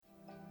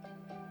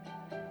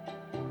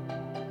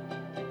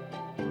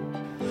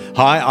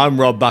Hi, I'm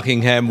Rob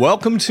Buckingham.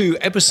 Welcome to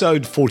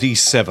episode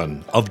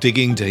 47 of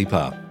Digging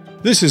Deeper.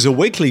 This is a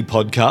weekly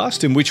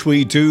podcast in which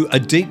we do a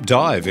deep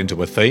dive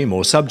into a theme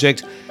or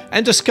subject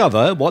and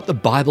discover what the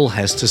Bible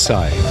has to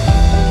say.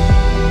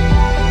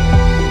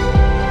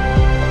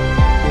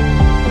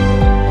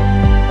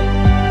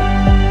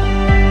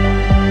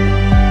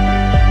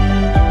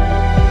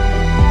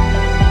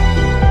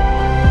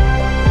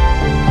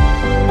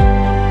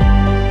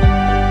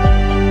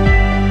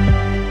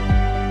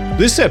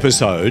 This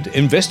episode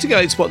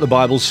investigates what the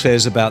Bible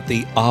says about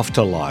the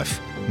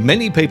afterlife.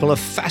 Many people are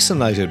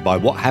fascinated by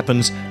what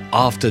happens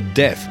after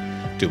death.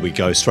 Do we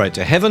go straight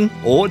to heaven,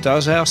 or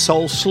does our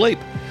soul sleep?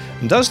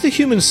 And does the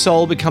human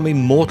soul become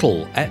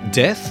immortal at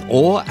death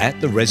or at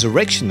the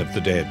resurrection of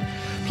the dead?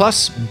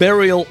 Plus,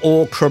 burial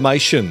or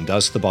cremation,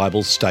 does the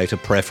Bible state a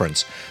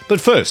preference? But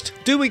first,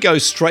 do we go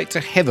straight to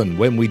heaven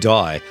when we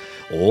die,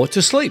 or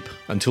to sleep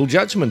until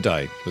Judgment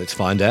Day? Let's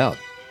find out.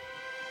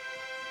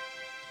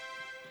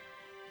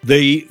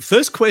 The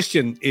first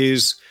question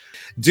is,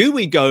 do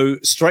we go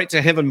straight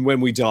to heaven when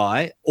we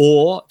die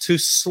or to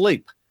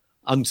sleep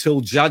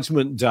until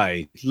Judgment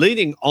Day?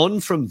 Leading on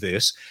from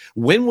this,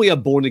 when we are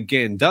born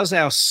again, does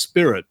our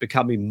spirit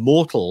become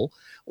immortal,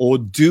 or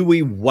do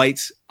we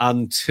wait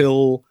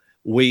until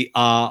we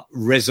are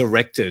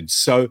resurrected?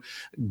 So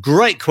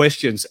great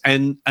questions.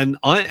 And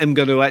I am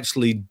going to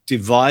actually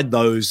divide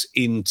those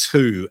in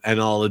two,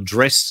 and I'll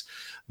address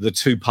the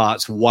two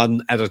parts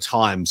one at a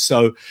time.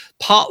 So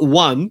part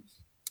one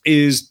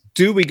is,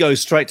 do we go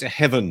straight to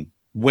heaven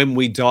when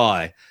we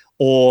die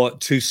or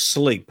to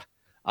sleep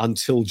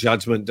until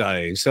Judgment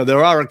Day? So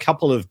there are a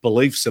couple of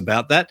beliefs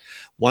about that.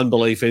 One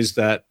belief is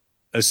that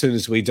as soon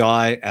as we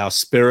die, our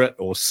spirit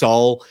or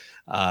soul,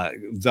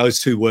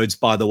 those two words,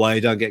 by the way,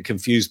 don't get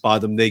confused by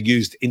them. They're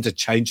used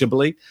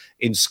interchangeably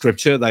in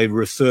Scripture. They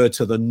refer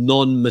to the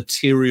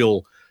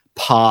non-material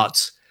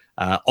part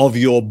of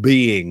your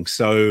being.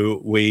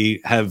 So we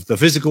have the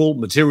physical,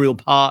 material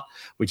part,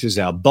 which is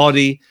our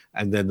body,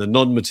 and then the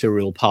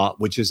non-material part,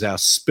 which is our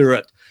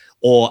spirit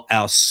or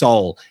our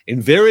soul.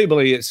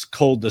 Invariably, it's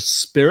called the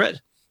spirit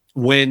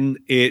when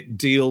it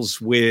deals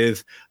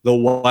with the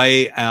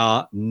way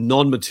our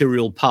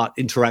non-material part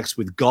interacts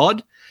with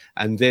God.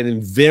 And then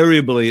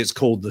invariably, it's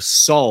called the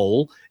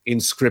soul in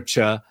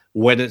Scripture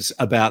when it's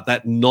about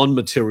that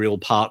non-material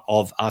part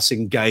of us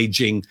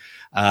engaging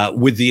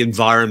with the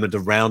environment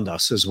around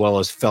us as well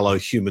as fellow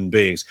human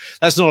beings.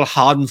 That's not a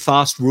hard and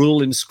fast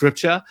rule in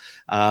Scripture,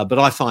 but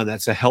I find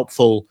that's a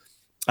helpful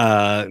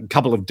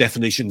couple of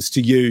definitions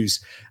to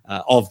use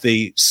of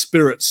the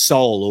spirit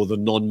soul or the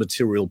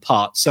non-material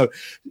part. So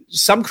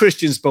some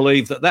Christians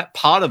believe that that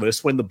part of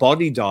us, when the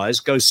body dies,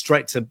 goes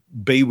straight to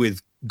be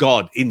with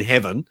God in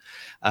heaven.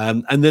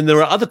 And then there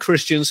are other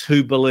Christians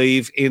who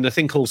believe in a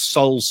thing called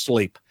soul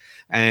sleep.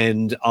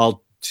 And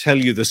I'll tell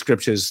you the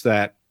scriptures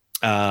that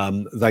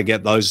they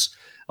get those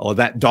or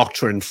that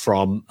doctrine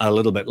from a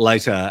little bit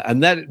later.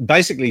 And that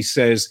basically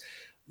says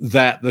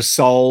that the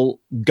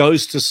soul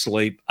goes to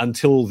sleep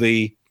until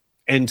the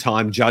end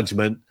time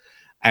judgment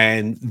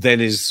and then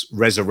is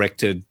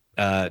resurrected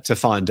to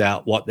find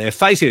out what their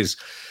fate is.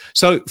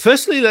 So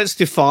firstly, let's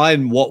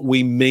define what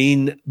we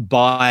mean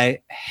by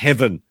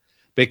heaven,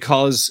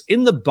 because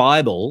in the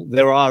Bible,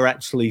 there are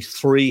actually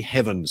three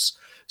heavens.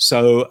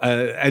 So,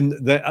 and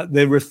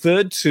they're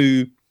referred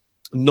to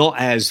not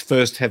as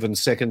first heaven,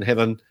 second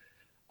heaven,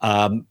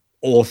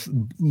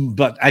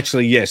 but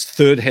actually, yes,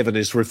 third heaven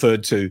is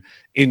referred to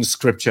in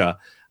Scripture.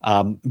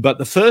 But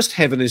the first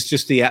heaven is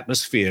just the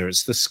atmosphere.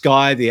 It's the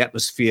sky, the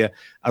atmosphere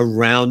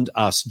around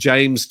us.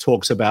 James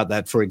talks about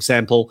that, for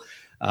example,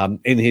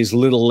 in his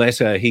little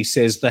letter. He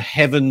says, the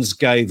heavens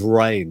gave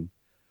rain.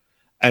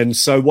 And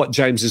so what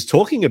James is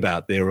talking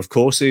about there, of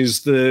course,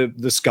 is the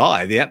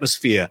sky, the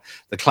atmosphere,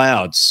 the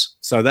clouds.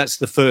 So that's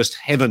the first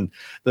heaven.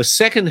 The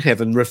second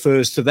heaven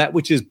refers to that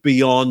which is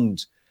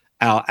beyond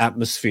our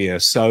atmosphere.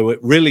 So it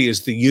really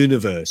is the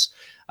universe.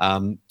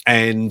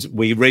 And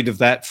we read of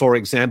that, for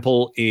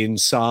example, in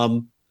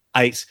Psalm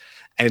 8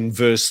 and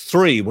verse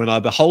 3, when I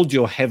behold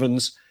your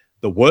heavens,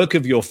 the work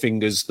of your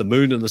fingers, the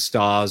moon and the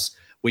stars,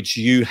 which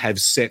you have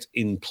set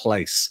in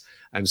place.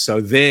 And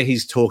so there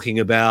he's talking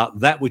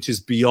about that which is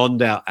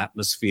beyond our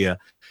atmosphere,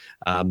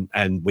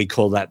 and we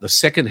call that the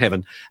second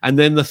heaven. And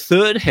then the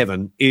third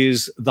heaven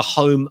is the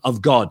home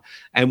of God.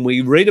 And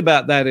we read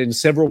about that in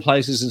several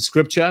places in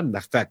Scripture, in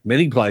fact,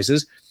 many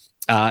places.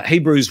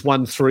 Hebrews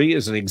 1:3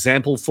 is an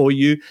example for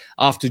you.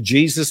 After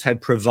Jesus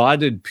had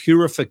provided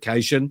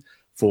purification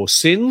for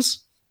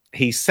sins,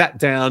 he sat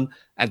down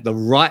at the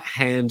right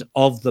hand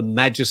of the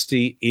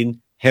Majesty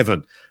in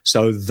heaven.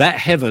 So that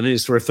heaven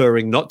is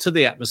referring not to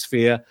the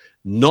atmosphere,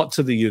 not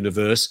to the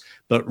universe,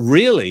 but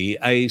really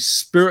a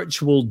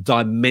spiritual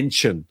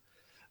dimension,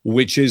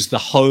 which is the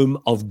home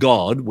of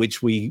God,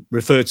 which we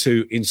refer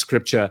to in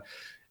Scripture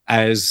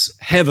as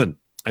heaven.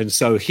 And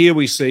so here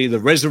we see the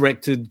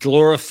resurrected,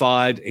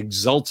 glorified,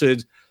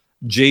 exalted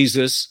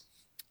Jesus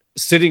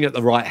sitting at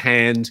the right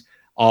hand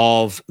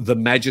of the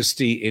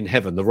Majesty in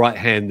heaven. The right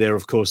hand there,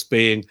 of course,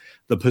 being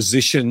the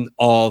position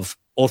of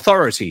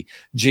authority.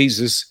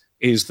 Jesus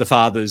is the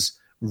Father's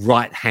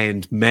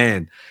right-hand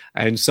man.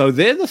 And so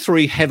they're the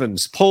three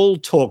heavens. Paul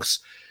talks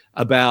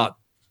about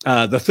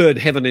the third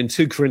heaven in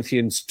 2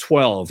 Corinthians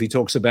 12. He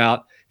talks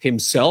about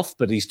himself,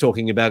 but he's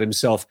talking about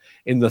himself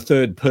in the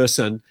third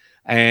person.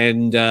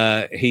 And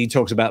he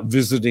talks about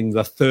visiting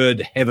the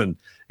third heaven.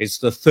 It's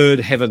the third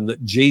heaven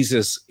that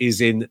Jesus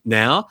is in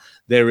now.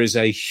 There is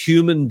a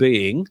human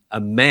being, a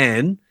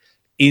man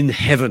in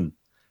heaven,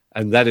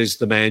 and that is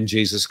the man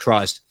Jesus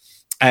Christ.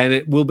 And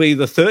it will be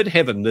the third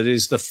heaven that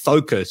is the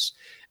focus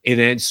in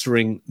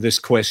answering this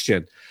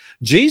question.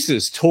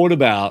 Jesus taught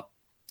about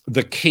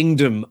the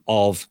kingdom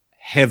of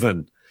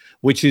heaven,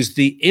 which is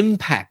the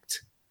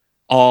impact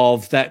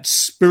of that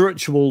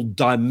spiritual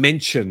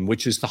dimension,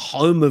 which is the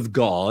home of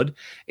God.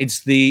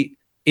 It's the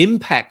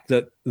impact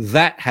that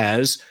that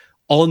has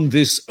on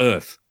this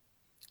earth.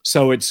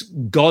 So it's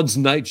God's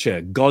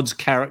nature, God's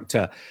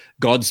character,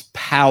 God's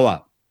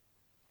power,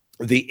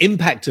 the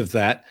impact of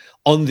that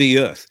on the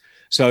earth.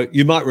 So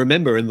you might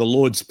remember in the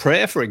Lord's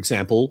Prayer, for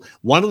example,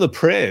 one of the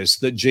prayers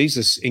that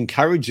Jesus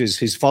encourages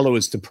his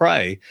followers to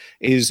pray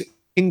is,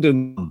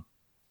 "Kingdom come,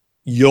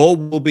 your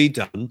will be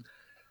done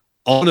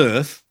on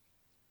earth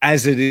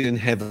as it is in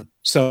heaven."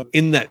 So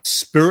in that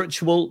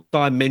spiritual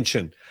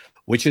dimension,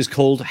 which is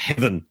called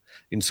heaven.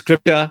 In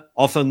Scripture,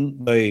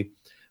 often the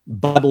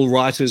Bible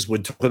writers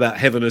would talk about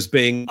heaven as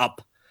being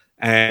up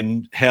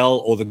and hell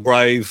or the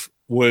grave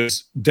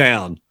was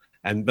down,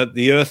 but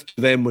the earth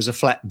to them was a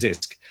flat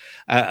disc.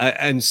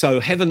 And so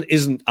heaven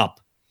isn't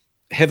up.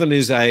 Heaven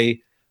is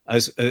a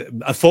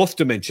fourth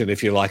dimension,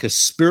 if you like, a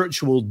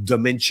spiritual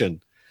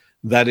dimension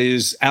that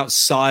is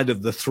outside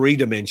of the three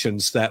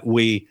dimensions that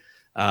we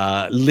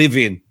live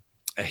in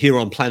here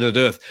on planet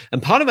Earth.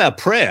 And part of our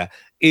prayer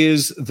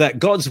is that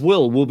God's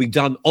will be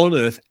done on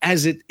earth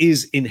as it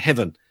is in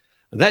heaven.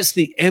 And that's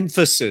the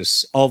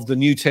emphasis of the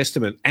New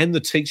Testament and the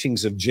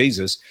teachings of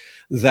Jesus,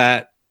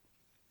 that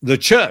the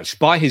church,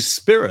 by his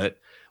Spirit,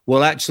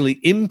 will actually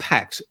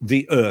impact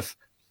the earth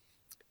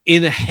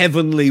in a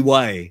heavenly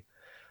way.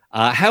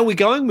 How are we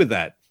going with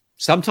that?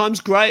 Sometimes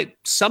great,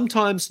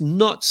 sometimes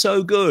not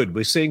so good.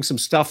 We're seeing some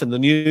stuff in the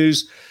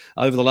news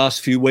over the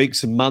last few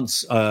weeks and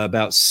months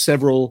about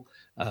several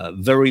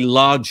very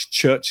large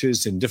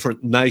churches in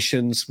different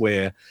nations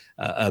where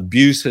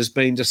abuse has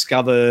been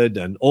discovered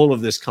and all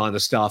of this kind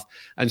of stuff.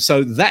 And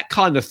so that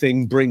kind of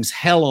thing brings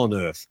hell on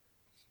earth.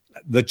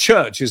 The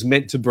church is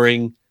meant to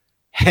bring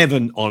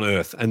heaven on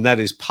earth, and that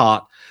is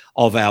part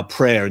of our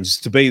prayer, and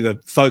to be the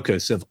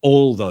focus of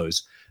all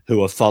those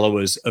who are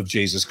followers of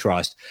Jesus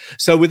Christ.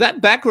 So with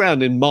that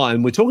background in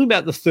mind, we're talking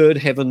about the third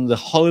heaven, the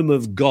home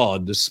of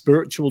God, the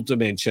spiritual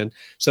dimension.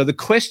 So the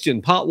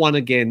question, part one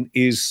again,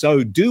 is,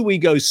 so do we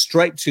go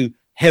straight to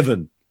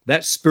heaven,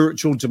 that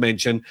spiritual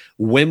dimension,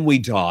 when we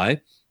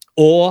die,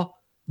 or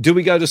do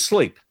we go to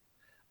sleep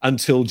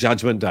until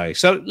Judgment Day?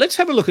 So let's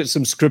have a look at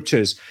some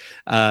scriptures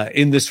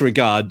in this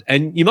regard.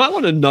 And you might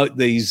want to note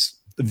these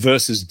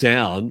verses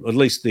down, at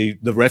least the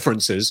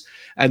references,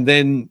 and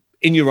then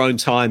in your own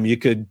time you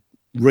could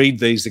read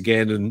these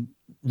again and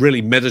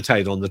really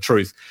meditate on the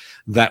truth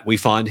that we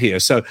find here.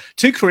 So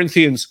 2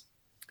 Corinthians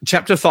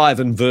chapter 5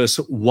 and verse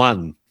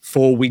 1,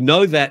 "For we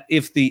know that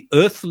if the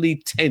earthly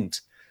tent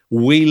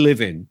we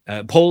live in,"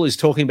 Paul is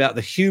talking about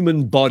the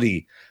human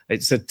body.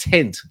 It's a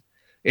tent.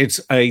 It's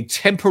a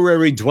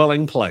temporary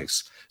dwelling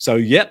place. So,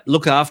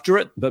 look after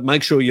it, but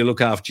make sure you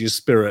look after your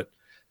spirit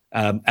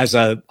as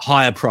a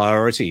higher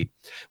priority.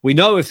 "We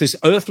know if this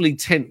earthly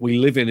tent we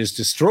live in is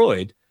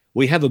destroyed,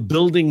 we have a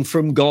building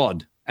from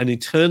God, an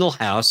eternal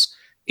house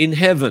in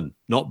heaven,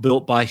 not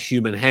built by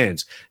human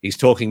hands." He's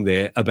talking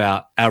there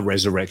about our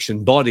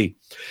resurrection body.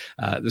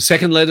 The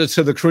second letter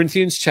to the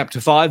Corinthians, chapter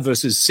 5,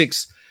 verses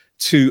 6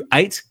 to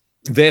 8.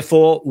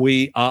 "Therefore,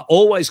 we are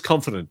always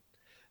confident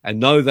and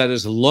know that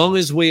as long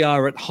as we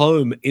are at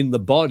home in the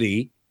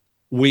body,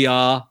 we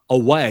are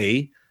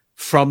away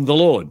from the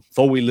Lord.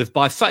 For we live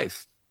by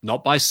faith,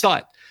 not by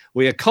sight.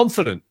 We are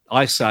confident,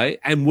 I say,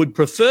 and would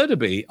prefer to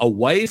be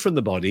away from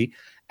the body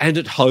and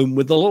at home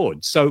with the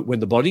Lord." So when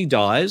the body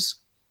dies,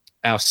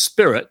 our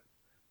spirit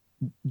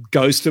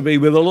goes to be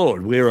with the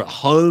Lord. We're at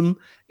home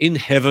in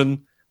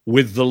heaven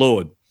with the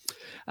Lord.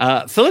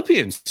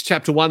 Philippians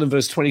chapter 1 and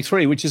verse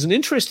 23, which is an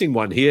interesting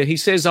one here. He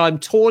says, "I'm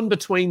torn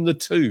between the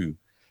two.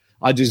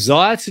 I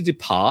desire to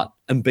depart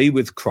and be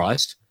with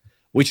Christ,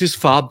 which is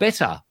far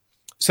better."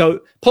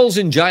 So Paul's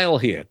in jail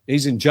here.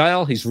 He's in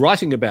jail. He's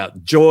writing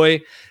about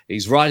joy.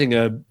 He's writing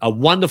a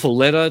wonderful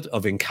letter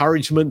of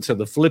encouragement to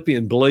the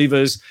Philippian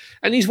believers.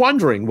 And he's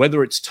wondering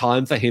whether it's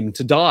time for him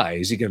to die.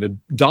 Is he going to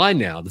die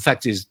now? The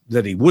fact is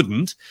that he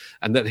wouldn't,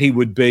 and that he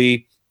would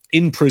be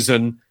in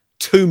prison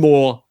 2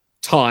 more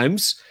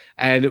times.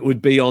 And it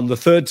would be on the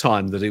 3rd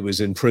time that he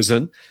was in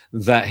prison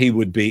that he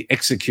would be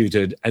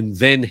executed, and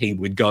then he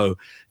would go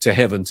to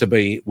heaven to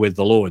be with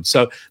the Lord.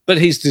 So, but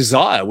his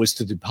desire was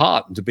to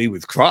depart and to be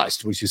with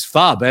Christ, which is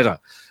far better.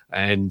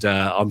 And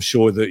I'm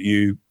sure that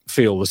you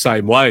feel the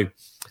same way.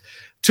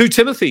 2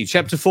 Timothy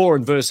chapter 4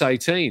 and verse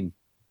 18.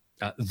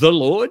 "The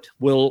Lord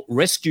will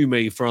rescue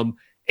me from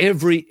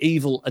every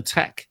evil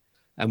attack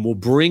and will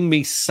bring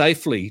me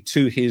safely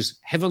to his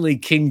heavenly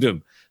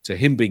kingdom. To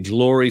him be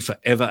glory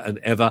forever and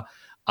ever.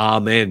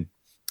 Amen.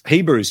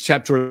 Hebrews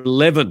chapter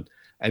 11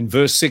 and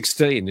verse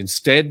 16.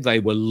 Instead, they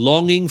were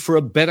longing for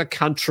a better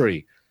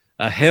country,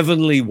 a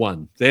heavenly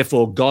one.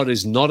 Therefore, God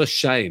is not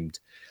ashamed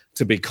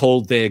to be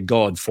called their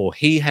God, for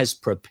he has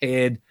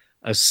prepared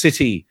a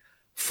city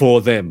for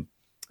them.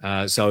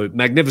 So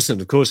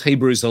magnificent. Of course,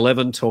 Hebrews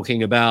 11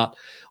 talking about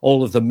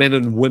all of the men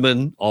and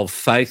women of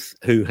faith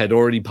who had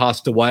already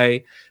passed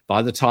away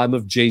by the time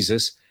of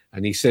Jesus.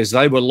 And he says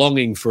they were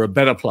longing for a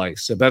better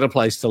place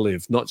to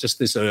live, not just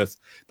this earth,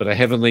 but a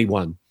heavenly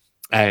one.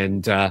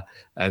 And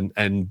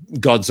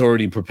God's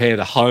already prepared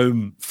a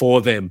home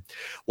for them.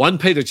 1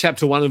 Peter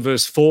chapter 1 and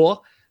verse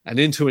 4, and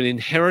into an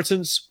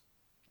inheritance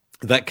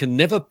that can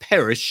never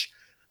perish,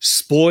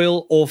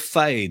 spoil, or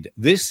fade.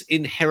 This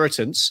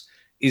inheritance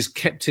is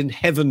kept in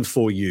heaven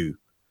for you.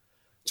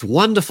 It's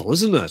wonderful,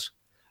 isn't it?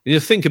 And you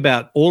think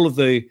about all of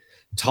the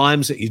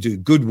times that you do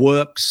good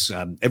works,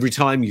 every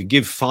time you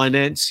give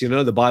finance, you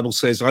know, the Bible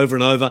says over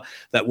and over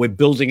that we're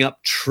building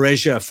up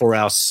treasure for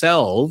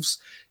ourselves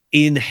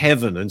in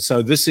heaven. And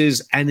so this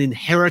is an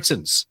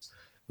inheritance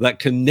that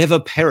can never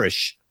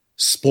perish,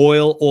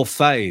 spoil, or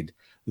fade.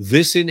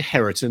 This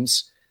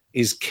inheritance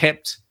is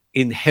kept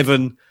in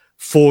heaven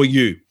for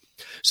you.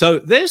 So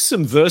there's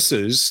some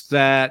verses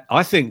that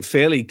I think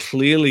fairly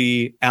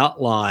clearly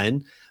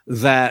outline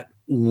that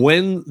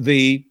when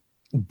the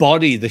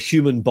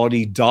human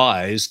body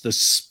dies, the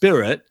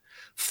spirit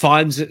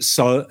finds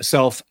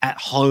itself at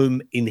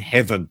home in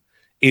heaven,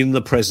 in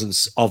the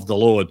presence of the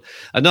Lord.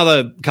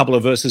 Another couple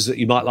of verses that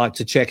you might like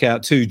to check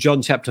out too,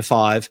 John chapter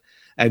 5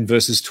 and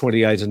verses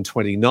 28 and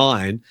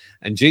 29.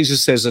 And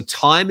Jesus says, a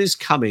time is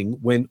coming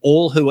when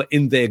all who are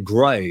in their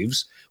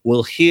graves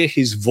will hear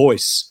his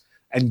voice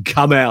and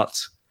come out.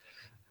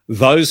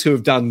 Those who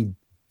have done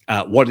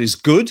what is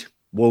good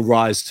will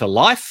rise to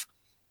life,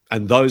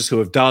 and those who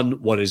have done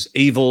what is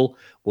evil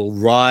will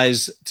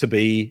rise to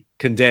be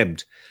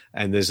condemned.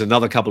 And there's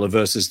another couple of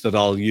verses that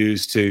I'll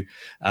use to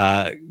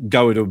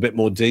go into a bit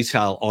more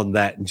detail on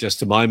that in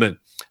just a moment.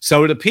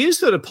 So it appears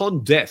that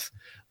upon death,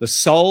 the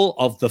soul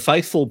of the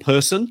faithful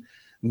person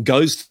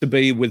goes to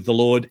be with the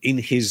Lord in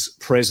his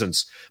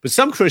presence. But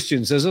some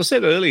Christians, as I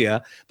said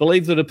earlier,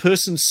 believe that a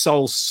person's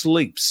soul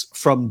sleeps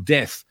from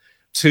death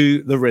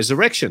to the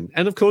resurrection.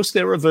 And of course,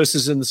 there are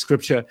verses in the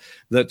scripture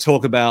that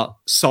talk about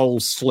soul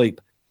sleep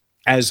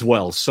as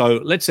well. So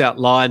let's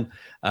outline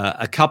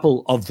a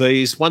couple of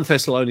these. 1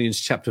 Thessalonians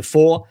chapter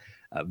 4,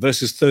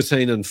 verses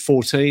 13 and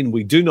 14.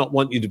 We do not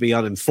want you to be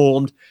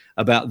uninformed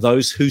about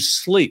those who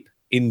sleep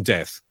in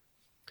death,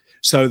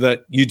 so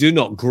that you do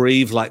not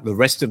grieve like the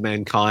rest of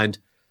mankind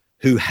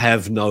who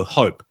have no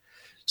hope.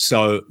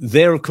 So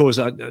there, of course,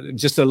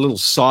 just a little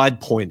side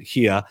point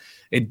here.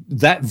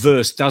 That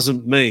verse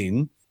doesn't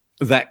mean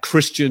that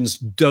Christians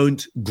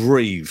don't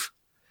grieve.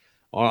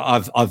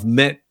 I've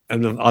met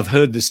and I've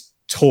heard this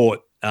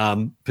taught,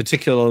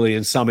 particularly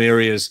in some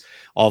areas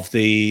of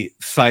the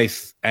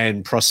faith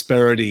and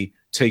prosperity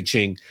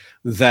teaching,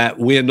 that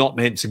we're not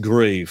meant to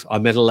grieve. I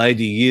met a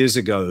lady years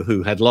ago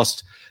who had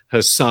lost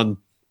her son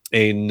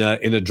in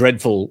a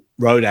dreadful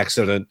road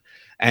accident,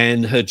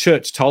 and her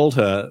church told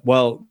her,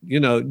 well, you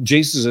know,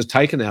 Jesus has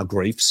taken our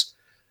griefs,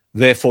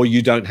 therefore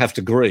you don't have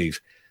to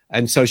grieve.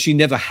 And so she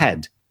never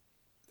had,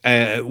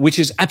 which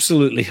is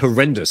absolutely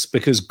horrendous,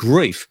 because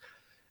grief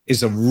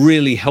is a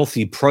really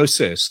healthy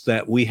process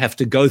that we have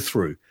to go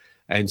through.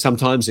 And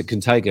sometimes it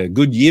can take a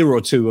good year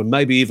or two, and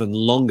maybe even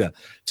longer,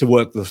 to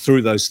work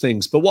through those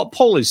things. But what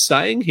Paul is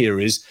saying here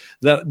is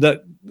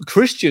that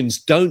Christians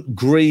don't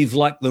grieve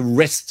like the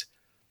rest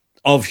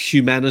of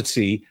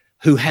humanity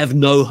who have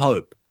no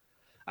hope.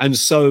 And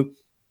so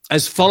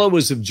as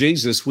followers of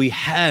Jesus, we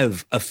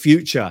have a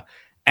future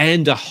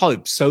and a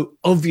hope. So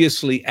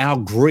obviously our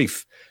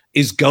grief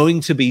is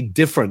going to be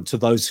different to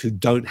those who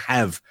don't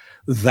have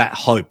that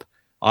hope.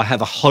 I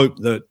have a hope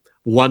that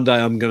one day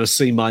I'm going to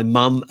see my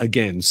mum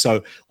again.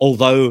 So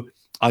although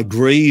I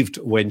grieved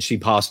when she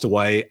passed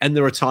away, and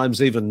there are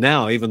times even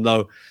now, even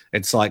though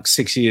it's like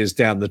 6 years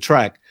down the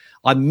track,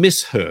 I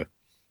miss her.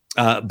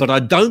 But I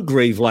don't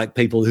grieve like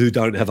people who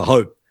don't have a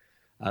hope,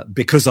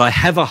 because I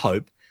have a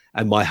hope,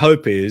 and my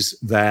hope is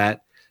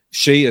that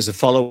she, as a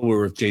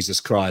follower of Jesus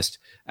Christ,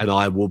 and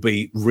I will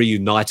be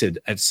reunited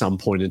at some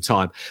point in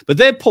time. But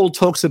there Paul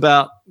talks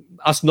about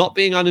us not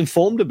being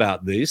uninformed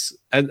about this,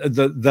 and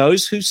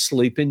those who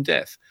sleep in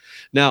death.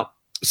 Now,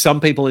 some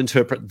people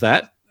interpret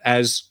that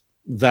as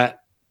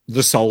that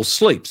the soul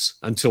sleeps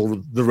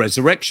until the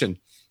resurrection.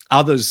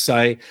 Others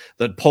say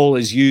that Paul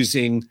is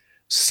using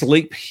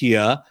sleep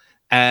here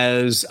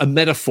as a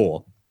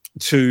metaphor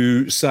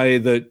to say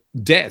that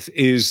death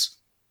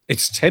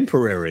it's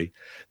temporary,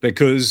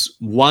 because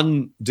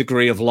one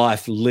degree of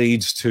life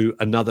leads to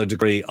another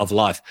degree of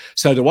life.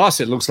 So to us,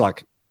 it looks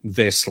like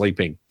they're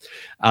sleeping.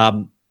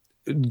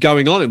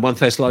 Going on in 1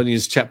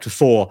 Thessalonians chapter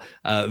 4,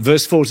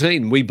 verse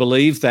 14, we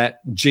believe that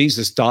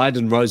Jesus died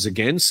and rose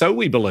again. So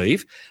we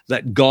believe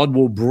that God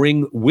will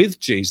bring with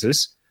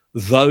Jesus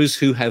those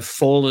who have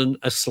fallen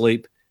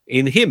asleep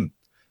in him.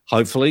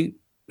 hopefully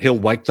he'll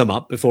wake them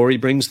up before he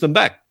brings them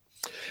back.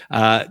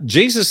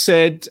 Jesus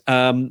said,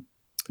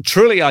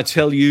 truly I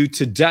tell you,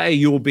 today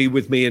you will be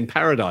with me in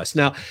paradise.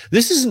 Now,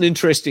 this is an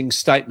interesting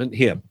statement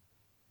here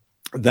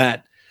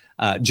that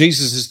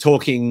Jesus is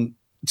talking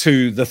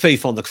to the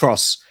thief on the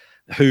cross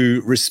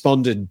who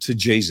responded to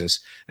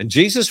Jesus. And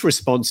Jesus'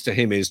 response to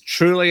him is,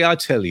 truly I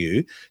tell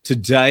you,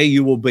 today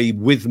you will be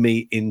with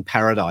me in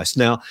paradise.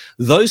 Now,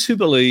 those who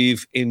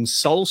believe in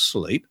soul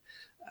sleep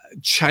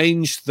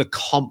change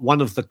one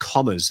of the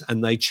commas,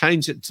 and they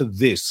change it to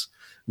this.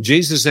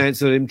 Jesus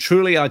answered him,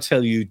 truly I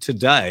tell you,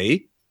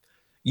 today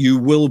you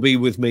will be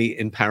with me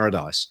in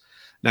paradise.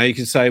 Now you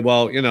can say,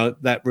 well,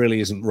 that really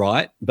isn't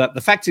right. But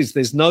the fact is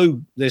there's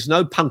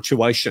no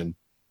punctuation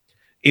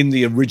in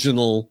the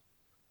original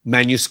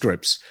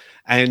manuscripts.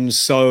 And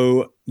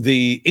so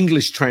the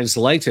English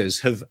translators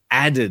have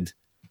added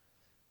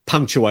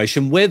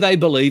punctuation where they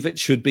believe it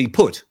should be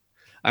put.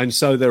 And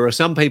so there are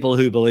some people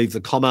who believe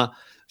the comma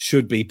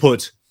should be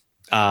put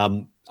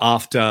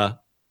after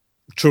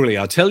truly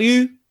I tell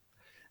you,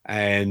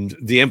 and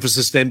the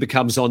emphasis then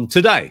becomes on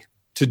today.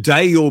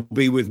 Today you'll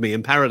be with me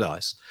in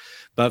paradise.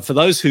 But for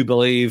those who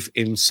believe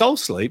in soul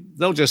sleep,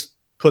 they'll just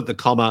put the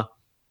comma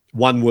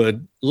one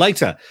word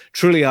later.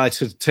 Truly I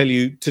tell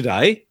you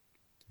today,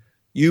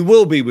 you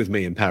will be with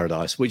me in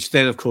paradise, which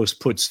then, of course,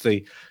 puts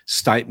the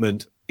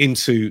statement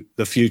into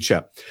the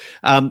future.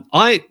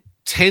 I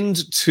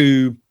tend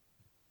to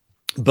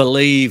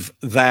believe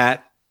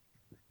that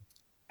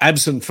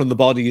absent from the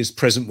body is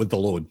present with the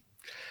Lord,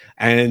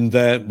 and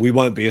that we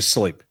won't be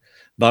asleep.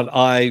 But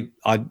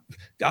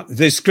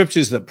there's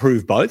scriptures that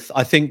prove both.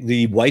 I think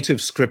the weight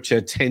of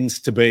scripture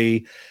tends to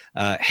be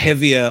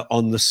heavier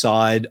on the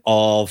side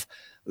of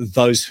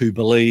those who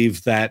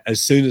believe that as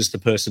soon as the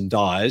person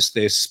dies,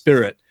 their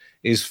spirit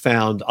is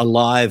found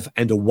alive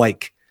and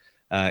awake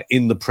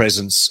in the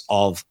presence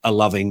of a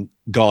loving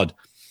God.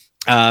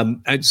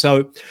 And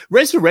so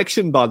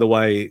resurrection, by the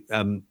way,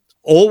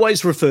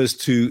 always refers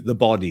to the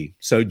body.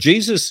 So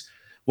Jesus,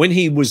 when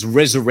he was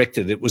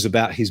resurrected, it was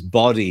about his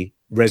body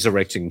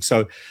resurrecting.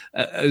 So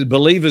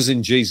believers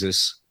in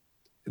Jesus,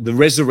 the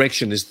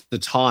resurrection is the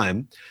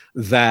time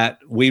that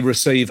we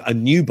receive a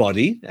new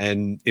body.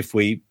 And if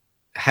we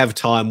have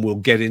time, we'll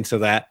get into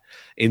that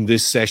in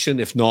this session.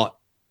 If not,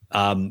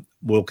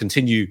 we'll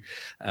continue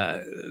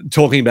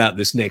talking about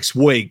this next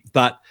week.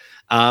 But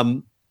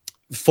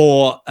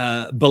for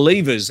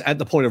believers at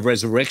the point of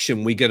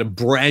resurrection, we get a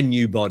brand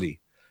new body,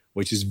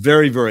 which is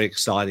very, very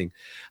exciting.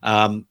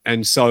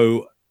 And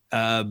so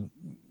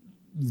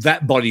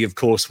that body, of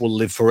course, will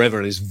live forever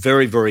and is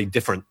very, very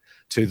different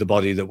to the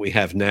body that we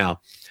have now.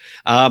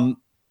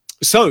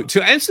 So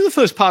to answer the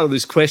first part of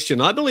this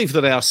question, I believe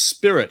that our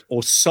spirit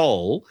or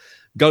soul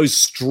goes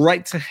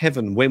straight to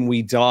heaven when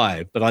we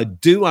die. But I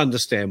do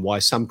understand why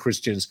some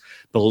Christians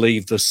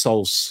believe the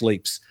soul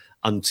sleeps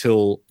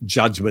until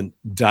Judgment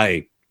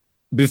Day.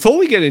 Before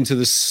we get into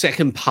the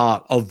second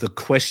part of the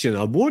question,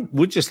 I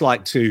would just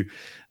like to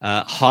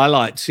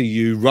highlight to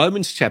you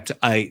Romans chapter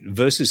 8,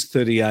 verses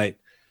 38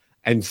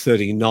 and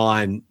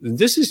 39.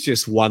 This is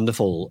just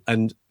wonderful.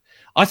 And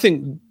I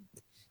think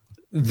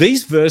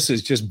these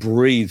verses just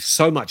breathe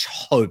so much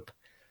hope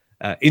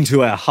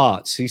into our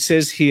hearts. He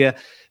says here,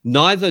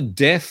 neither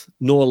death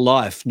nor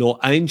life, nor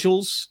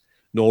angels,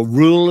 nor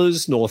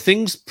rulers, nor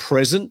things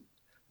present,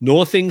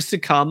 nor things to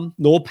come,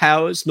 nor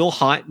powers, nor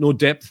height, nor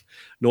depth,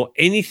 nor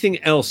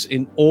anything else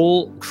in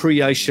all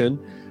creation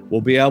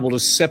will be able to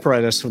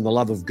separate us from the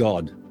love of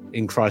God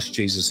in Christ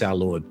Jesus our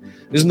Lord.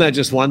 Isn't that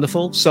just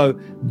wonderful? So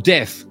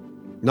death,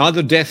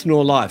 neither death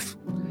nor life.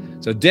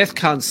 So death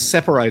can't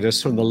separate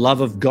us from the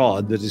love of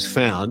God that is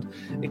found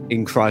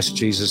in Christ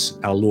Jesus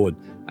our Lord.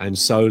 And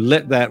so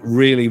let that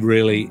really,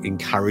 really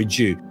encourage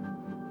you.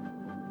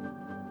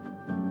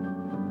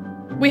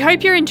 We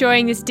hope you're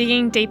enjoying this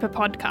Digging Deeper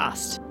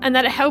podcast and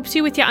that it helps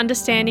you with your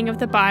understanding of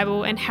the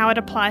Bible and how it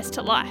applies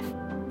to life.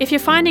 If you're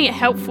finding it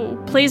helpful,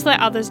 please let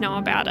others know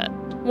about it.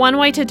 One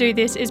way to do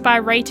this is by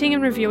rating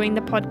and reviewing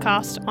the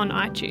podcast on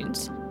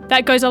iTunes.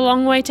 That goes a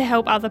long way to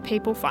help other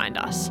people find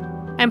us.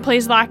 And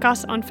please like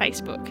us on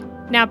Facebook.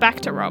 Now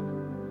back to Rob.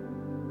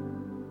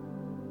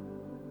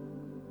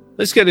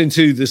 Let's get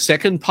into the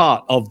second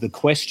part of the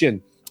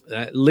question.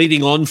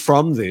 Leading on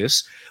from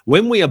this,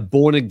 when we are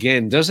born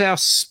again, does our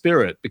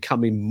spirit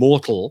become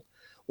immortal,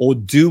 or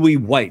do we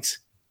wait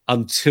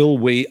until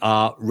we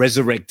are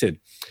resurrected?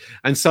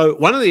 And so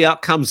one of the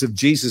outcomes of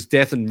Jesus'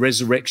 death and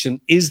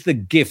resurrection is the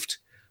gift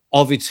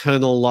of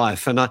eternal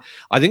life. And I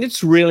think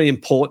it's really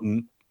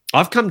important.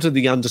 I've come to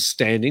the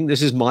understanding,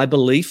 this is my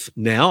belief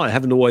now, I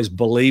haven't always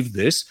believed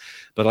this,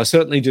 but I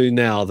certainly do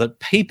now, that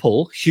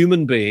people,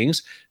 human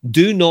beings,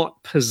 do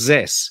not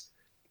possess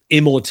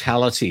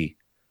immortality.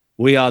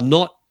 We are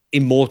not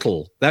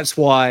immortal. That's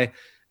why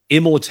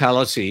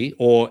immortality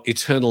or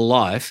eternal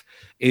life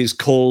is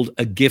called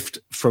a gift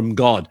from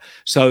God.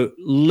 So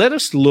let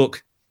us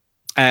look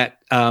at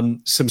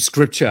some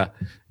scripture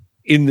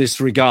in this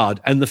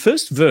regard. And the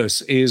first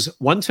verse is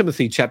 1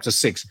 Timothy chapter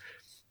 6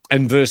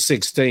 and verse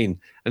 16.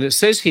 And it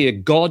says here,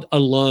 God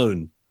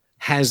alone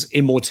has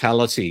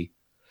immortality,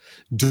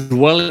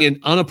 dwelling in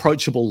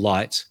unapproachable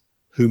light,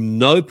 whom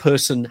no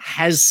person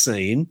has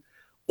seen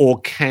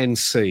or can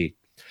see.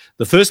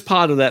 The first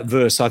part of that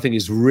verse, I think,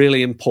 is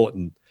really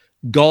important.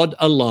 God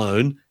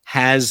alone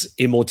has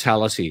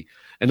immortality.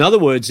 In other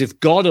words, if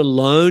God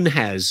alone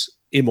has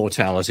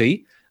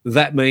immortality,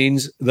 that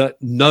means that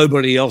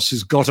nobody else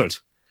has got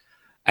it.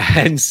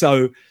 And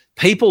so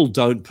people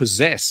don't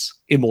possess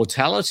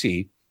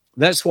immortality.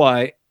 That's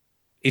why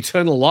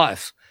eternal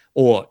life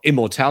or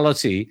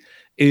immortality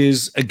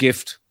is a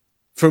gift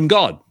from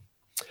God.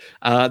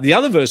 The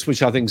other verse,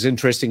 which I think is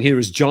interesting here,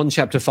 is John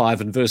chapter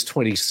 5 and verse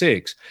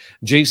 26.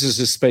 Jesus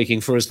is speaking,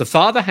 "For as the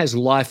Father has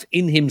life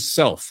in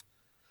himself,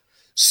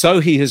 so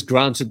he has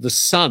granted the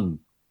Son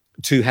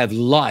to have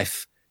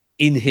life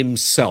in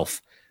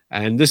himself."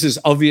 And this is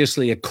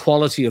obviously a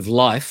quality of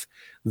life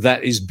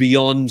that is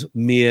beyond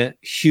mere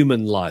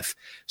human life.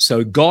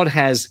 So God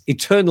has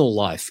eternal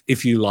life,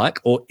 if you like,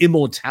 or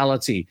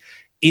immortality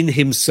in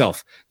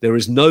himself. There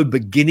is no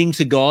beginning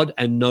to God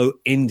and no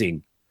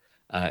ending.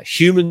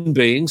 Human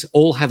beings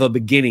all have a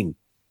beginning,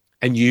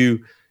 and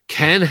you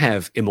can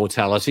have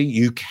immortality.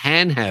 You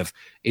can have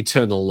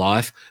eternal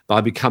life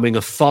by becoming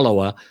a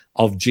follower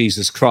of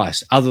Jesus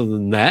Christ. Other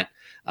than that,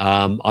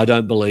 I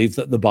don't believe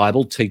that the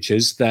Bible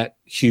teaches that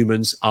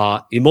humans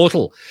are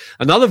immortal.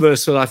 Another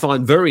verse that I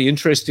find very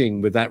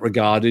interesting with that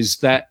regard is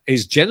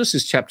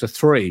Genesis chapter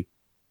 3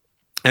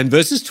 and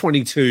verses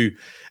 22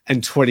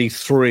 and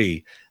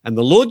 23. "And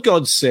the Lord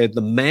God said,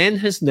 the man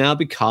has now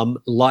become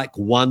like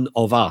one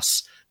of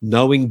us,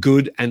 knowing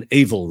good and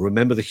evil."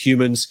 Remember, the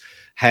humans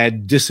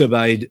had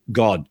disobeyed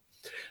God.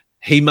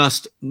 "He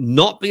must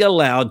not be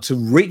allowed to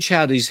reach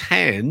out his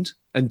hand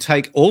and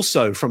take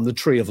also from the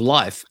tree of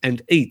life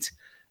and eat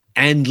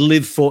and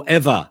live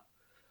forever.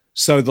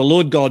 So the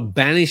Lord God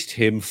banished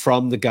him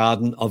from the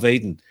Garden of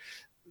Eden."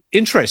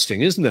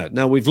 Interesting, isn't it?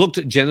 Now, we've looked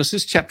at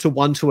Genesis chapter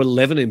 1 to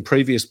 11 in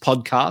previous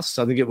podcasts.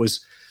 I think it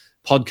was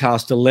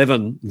podcast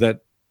 11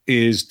 that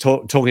is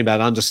talking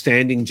about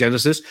understanding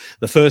Genesis.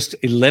 The first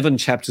 11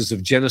 chapters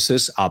of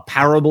Genesis are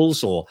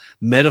parables or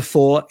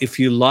metaphor, if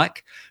you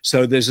like.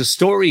 So there's a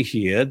story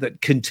here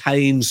that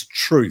contains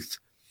truth.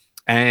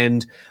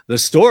 And the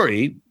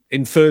story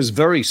infers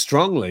very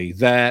strongly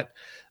that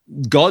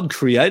God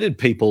created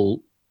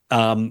people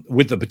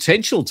with the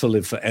potential to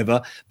live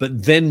forever,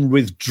 but then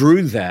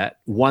withdrew that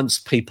once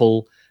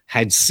people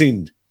had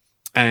sinned.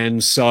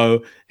 And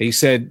so he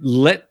said,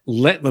 let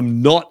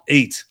them not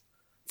eat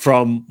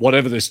from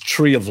whatever this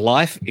tree of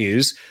life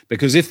is,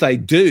 because if they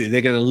do, they're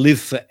going to live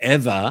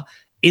forever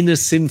in a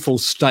sinful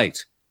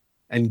state.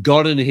 And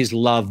God in his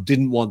love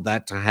didn't want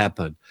that to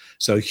happen.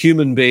 So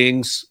human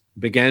beings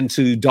began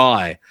to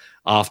die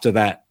after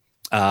that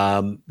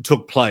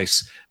took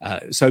place.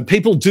 So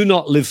people do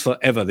not live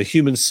forever. The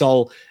human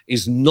soul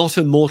is not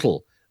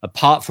immortal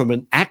apart from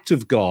an act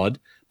of God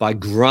by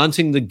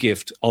granting the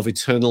gift of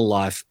eternal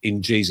life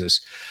in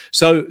Jesus.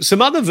 So some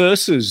other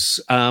verses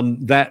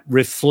that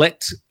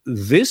reflect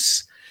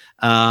this,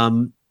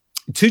 2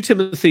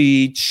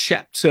 Timothy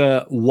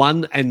chapter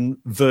 1 and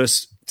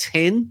verse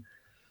 10,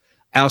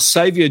 "Our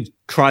Savior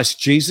Christ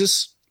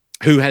Jesus,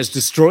 who has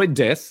destroyed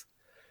death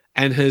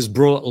and has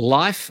brought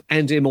life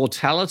and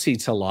immortality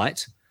to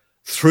light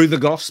through the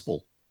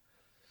gospel."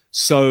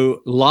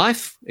 So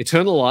life,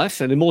 eternal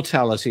life and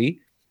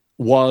immortality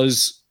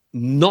was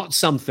not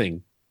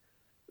something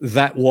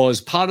that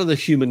was part of the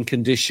human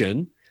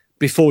condition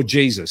before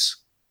Jesus.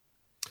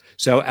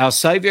 So our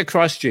Savior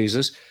Christ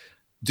Jesus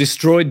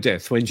destroyed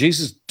death. When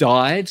Jesus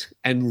died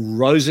and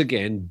rose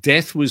again,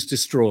 death was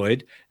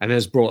destroyed and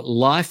has brought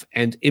life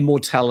and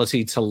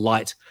immortality to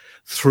light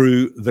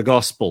through the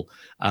gospel.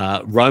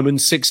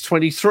 Romans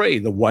 6:23,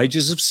 "The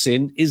wages of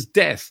sin is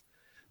death,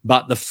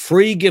 but the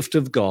free gift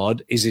of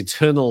God is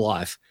eternal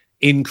life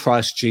in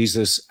Christ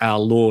Jesus our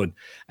Lord."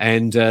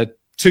 And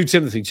 2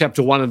 Timothy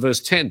chapter 1 and verse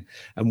 10,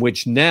 "and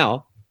which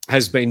now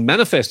has been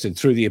manifested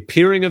through the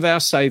appearing of our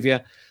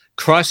Savior,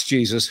 Christ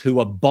Jesus, who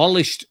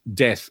abolished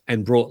death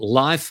and brought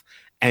life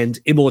and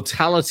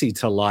immortality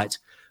to light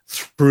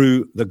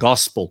through the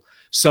gospel."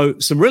 So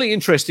some really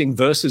interesting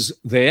verses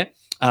there.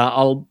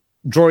 I'll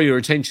draw your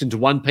attention to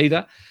 1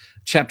 Peter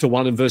chapter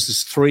 1 and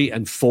verses 3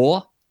 and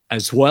 4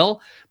 as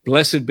well.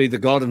 "Blessed be the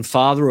God and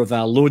Father of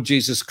our Lord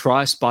Jesus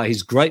Christ. By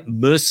his great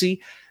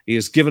mercy, he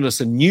has given us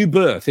a new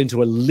birth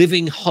into a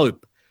living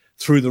hope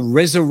through the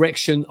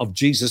resurrection of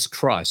Jesus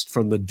Christ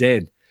from the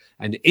dead,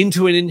 and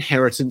into an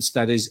inheritance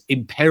that is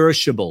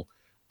imperishable,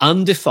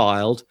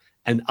 undefiled,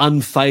 and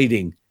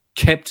unfading,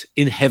 kept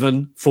in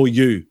heaven for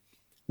you."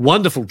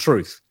 Wonderful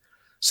truth.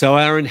 So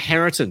our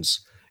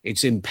inheritance,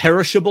 it's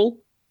imperishable,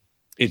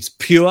 it's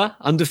pure,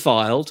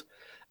 undefiled,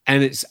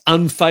 and it's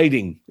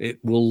unfading. It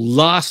will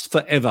last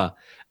forever.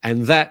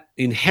 And that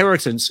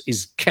inheritance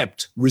is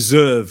kept,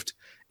 reserved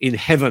in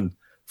heaven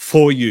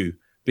for you.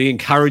 Be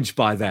encouraged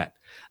by that.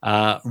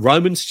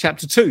 Romans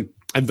chapter 2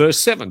 and verse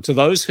 7, "To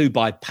those who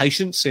by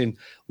patience in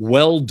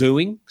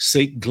well-doing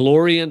seek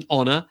glory and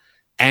honor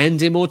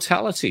and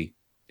immortality,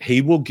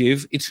 he will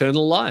give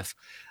eternal life."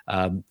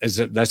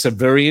 That's a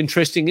very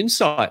interesting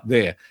insight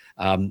there.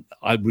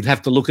 I would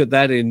have to look at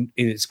that in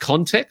its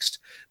context,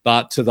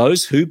 but to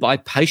those who, by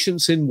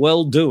patience in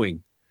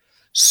well-doing,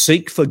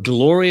 seek for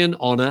glory and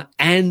honor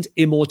and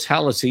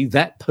immortality,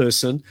 that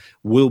person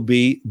will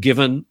be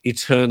given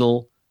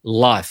eternal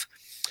life.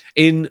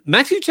 In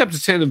Matthew chapter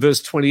 10 and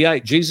verse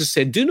 28, Jesus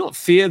said, "Do not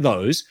fear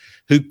those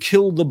who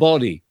kill the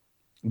body,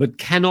 but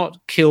cannot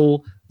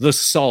kill the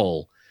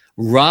soul.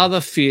 Rather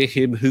fear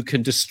him who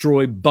can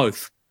destroy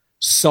both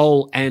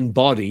soul and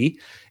body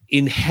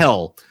in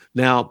hell."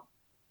 Now,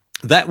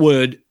 that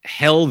word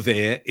hell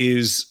there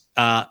is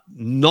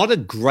not a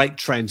great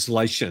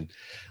translation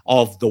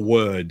of the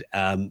word.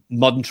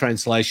 Modern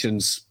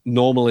translations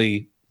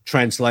normally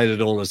translate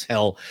it all as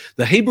hell.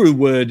 The Hebrew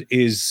word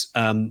is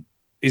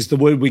the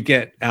word we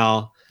get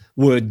our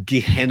word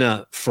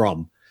Gehenna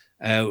from.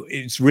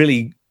 It's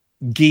really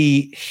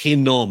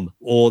Gi-Hinnom,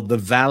 or the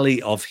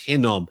Valley of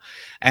Hinnom.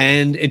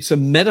 And it's a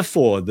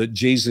metaphor that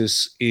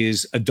Jesus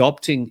is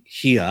adopting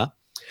here.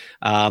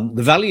 The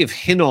Valley of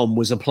Hinnom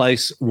was a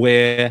place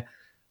where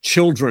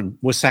children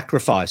were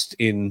sacrificed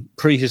in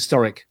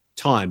prehistoric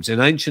times. In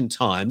ancient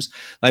times,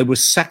 they were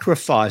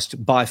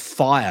sacrificed by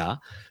fire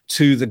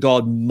to the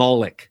god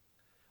Molech,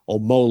 or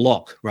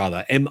Moloch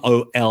rather,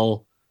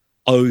 Moloch,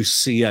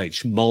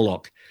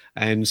 Moloch.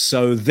 And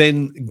so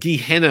then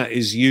Gehenna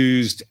is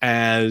used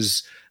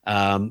as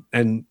a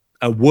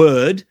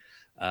word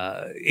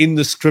in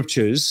the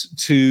scriptures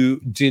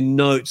to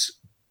denote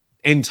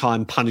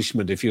end-time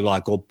punishment, if you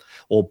like,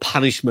 or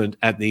punishment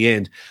at the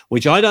end,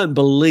 which I don't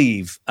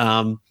believe.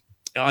 I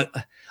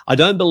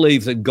don't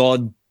believe that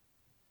God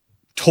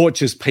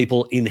tortures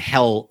people in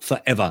hell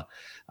forever.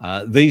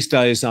 These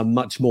days are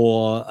much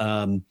more,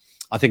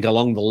 I think,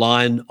 along the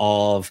line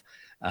of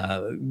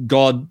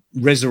God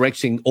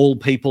resurrecting all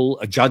people,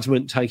 a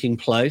judgment taking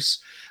place,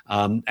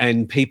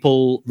 and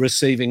people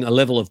receiving a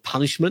level of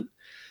punishment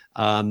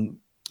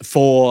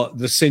for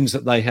the sins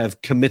that they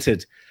have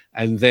committed.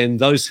 And then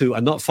those who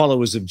are not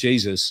followers of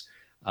Jesus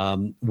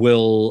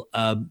will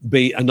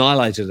be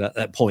annihilated at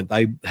that point.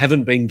 They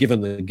haven't been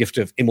given the gift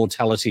of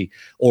immortality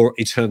or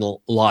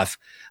eternal life.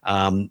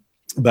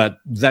 But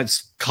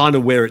that's kind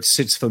of where it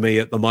sits for me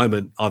at the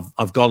moment.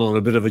 I've gone on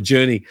a bit of a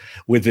journey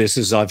with this,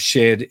 as I've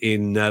shared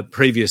in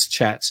previous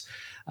chats.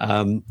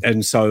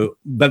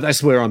 But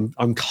that's where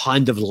I'm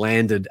kind of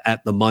landed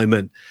at the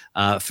moment.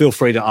 Feel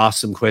free to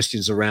ask some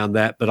questions around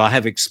that, but I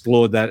have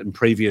explored that in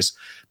previous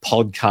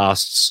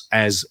podcasts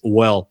as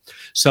well.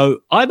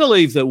 So I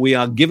believe that we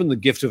are given the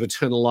gift of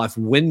eternal life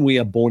when we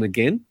are born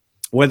again.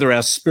 Whether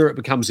our spirit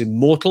becomes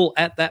immortal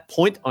at that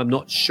point, I'm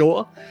not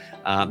sure.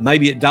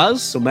 Maybe it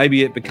does, or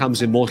maybe it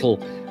becomes immortal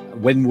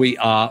when we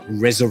are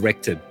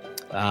resurrected.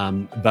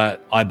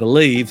 But I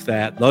believe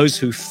that those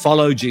who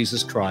follow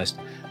Jesus Christ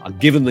are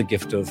given the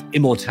gift of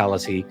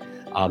immortality,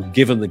 are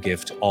given the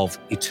gift of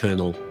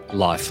eternal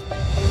life.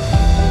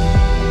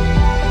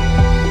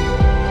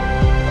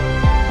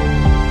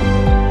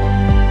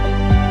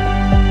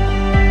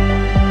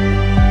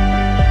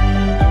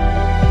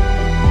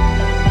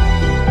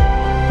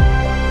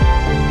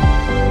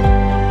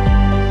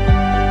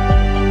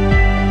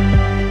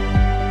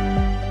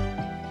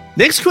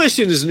 Next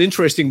question is an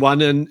interesting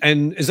one, and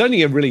there's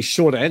only a really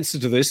short answer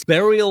to this.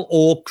 Burial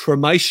or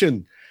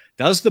cremation?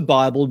 Does the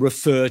Bible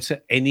refer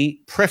to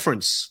any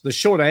preference? The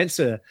short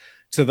answer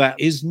to that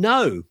is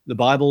no. The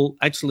Bible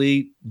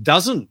actually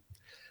doesn't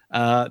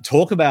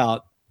talk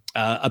about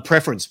a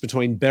preference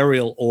between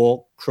burial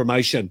or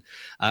cremation.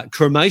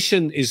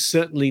 Cremation is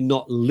certainly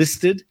not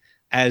listed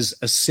as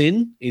a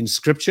sin in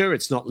Scripture.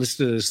 It's not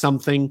listed as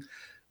something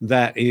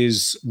that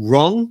is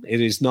wrong.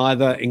 It is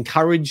neither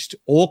encouraged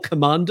or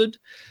commanded.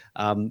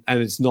 And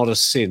it's not a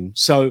sin.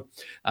 So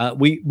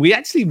we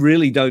actually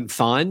really don't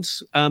find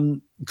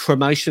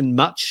cremation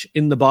much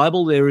in the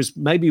Bible. There is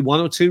maybe one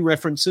or two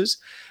references.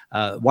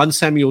 1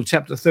 Samuel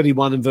chapter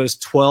 31 and verse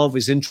 12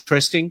 is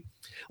interesting.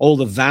 All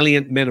the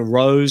valiant men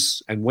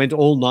arose and went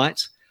all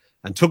night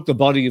and took the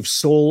body of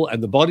Saul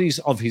and the bodies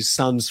of his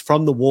sons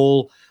from the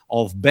wall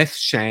of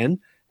Bethshan,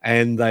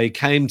 and they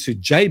came to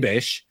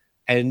Jabesh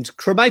and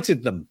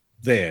cremated them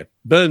there,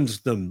 burned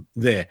them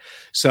there.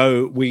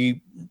 So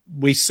we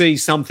see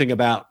something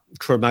about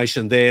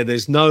cremation there.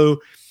 There's no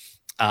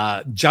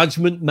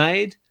judgment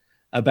made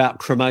about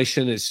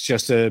cremation. It's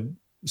just a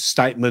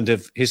statement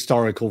of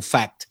historical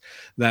fact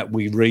that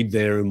we read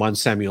there in 1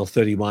 Samuel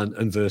 31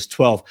 and verse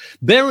 12.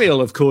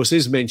 Burial, of course,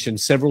 is mentioned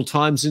several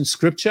times in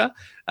Scripture.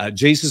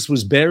 Jesus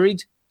was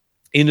buried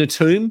in a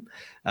tomb.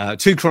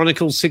 2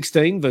 Chronicles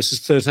 16 verses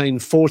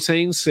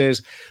 13-14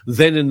 says,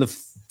 "Then in the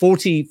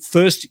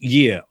 41st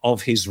year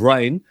of his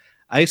reign,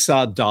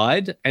 Asa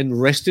died and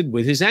rested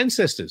with his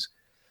ancestors.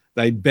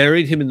 They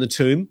buried him in the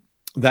tomb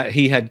that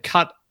he had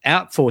cut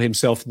out for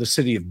himself in the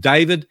city of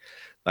David.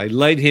 They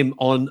laid him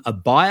on a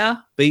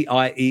bier,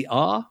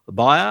 B-I-E-R, a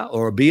bier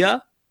or a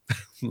bier,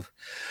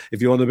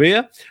 if you want a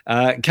beer,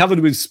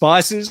 covered with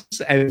spices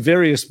and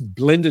various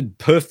blended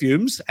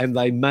perfumes, and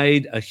they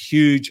made a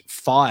huge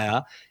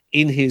fire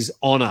in his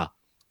honor."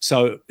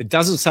 So it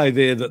doesn't say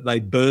there that they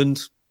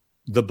burned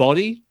the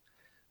body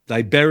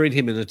They buried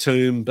him in a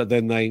tomb, but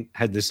then they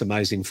had this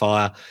amazing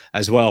fire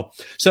as well.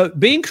 So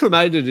being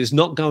cremated is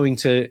not going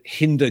to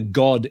hinder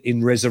God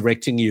in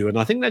resurrecting you. And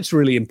I think that's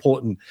really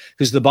important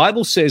because the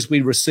Bible says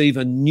we receive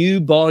a new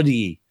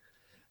body.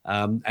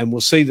 And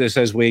we'll see this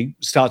as we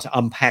start to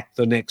unpack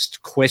the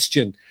next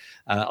question.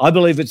 I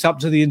believe it's up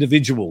to the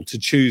individual to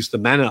choose the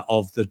manner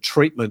of the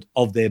treatment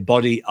of their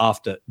body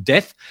after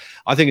death.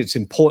 I think it's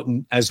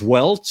important as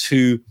well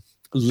to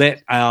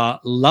let our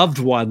loved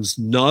ones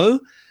know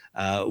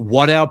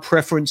what our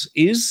preference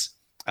is.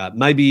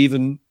 Maybe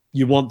even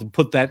you want to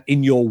put that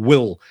in your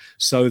will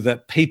so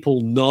that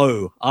people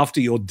know after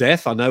your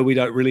death. I know we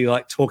don't really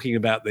like talking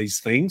about these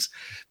things,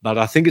 but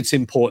I think it's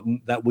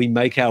important that we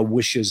make our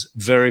wishes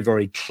very,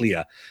 very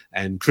clear.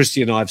 And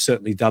Christy and I have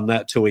certainly done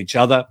that to each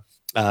other.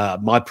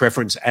 My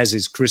preference, as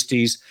is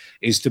Christy's,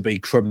 is to be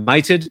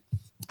cremated.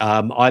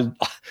 I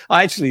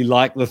actually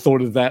like the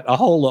thought of that a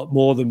whole lot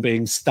more than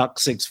being stuck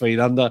 6 feet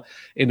under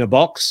in a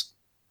box.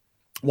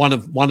 One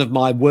of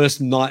my worst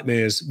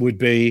nightmares would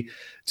be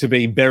to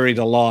be buried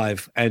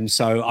alive. And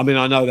so, I mean,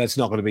 I know that's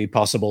not going to be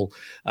possible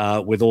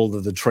with all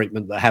of the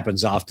treatment that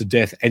happens after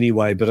death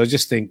anyway, but I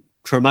just think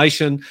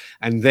cremation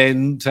and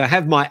then to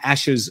have my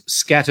ashes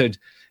scattered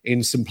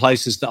in some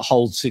places that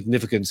hold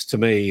significance to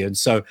me. And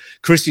so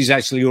Christy's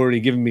actually already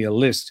given me a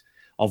list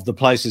of the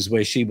places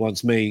where she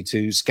wants me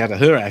to scatter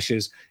her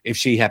ashes if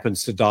she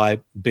happens to die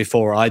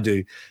before I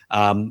do,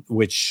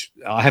 which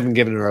I haven't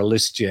given her a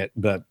list yet,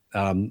 but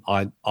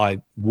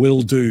I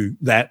will do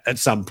that at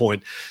some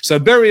point. So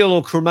burial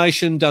or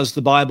cremation, does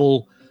the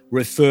Bible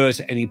refer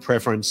to any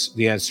preference?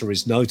 The answer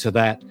is no to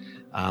that.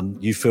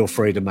 You feel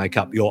free to make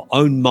up your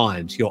own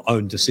mind, your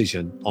own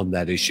decision on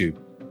that issue.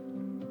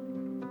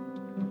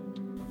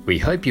 We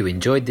hope you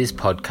enjoyed this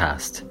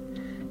podcast.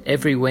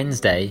 Every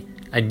Wednesday,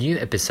 a new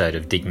episode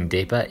of Digging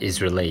Deeper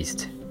is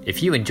released.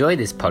 If you enjoy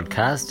this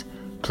podcast,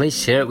 please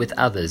share it with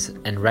others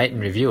and rate and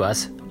review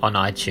us on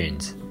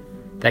iTunes.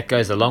 That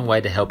goes a long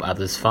way to help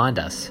others find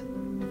us.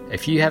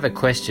 If you have a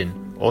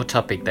question or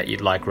topic that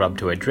you'd like Rob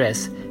to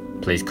address,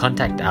 please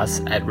contact us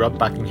at Rob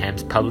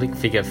Buckingham's Public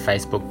Figure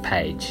Facebook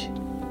page.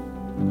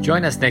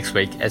 Join us next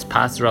week as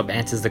Pastor Rob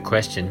answers the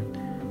question,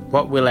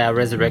 what will our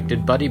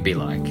resurrected body be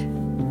like?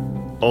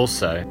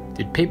 Also,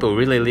 did people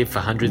really live for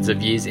hundreds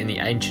of years in the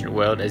ancient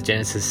world as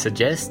Genesis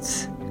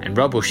suggests? And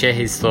Rob will share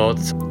his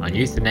thoughts on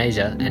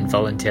euthanasia and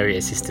voluntary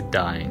assisted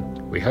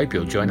dying. We hope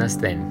you'll join us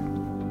then.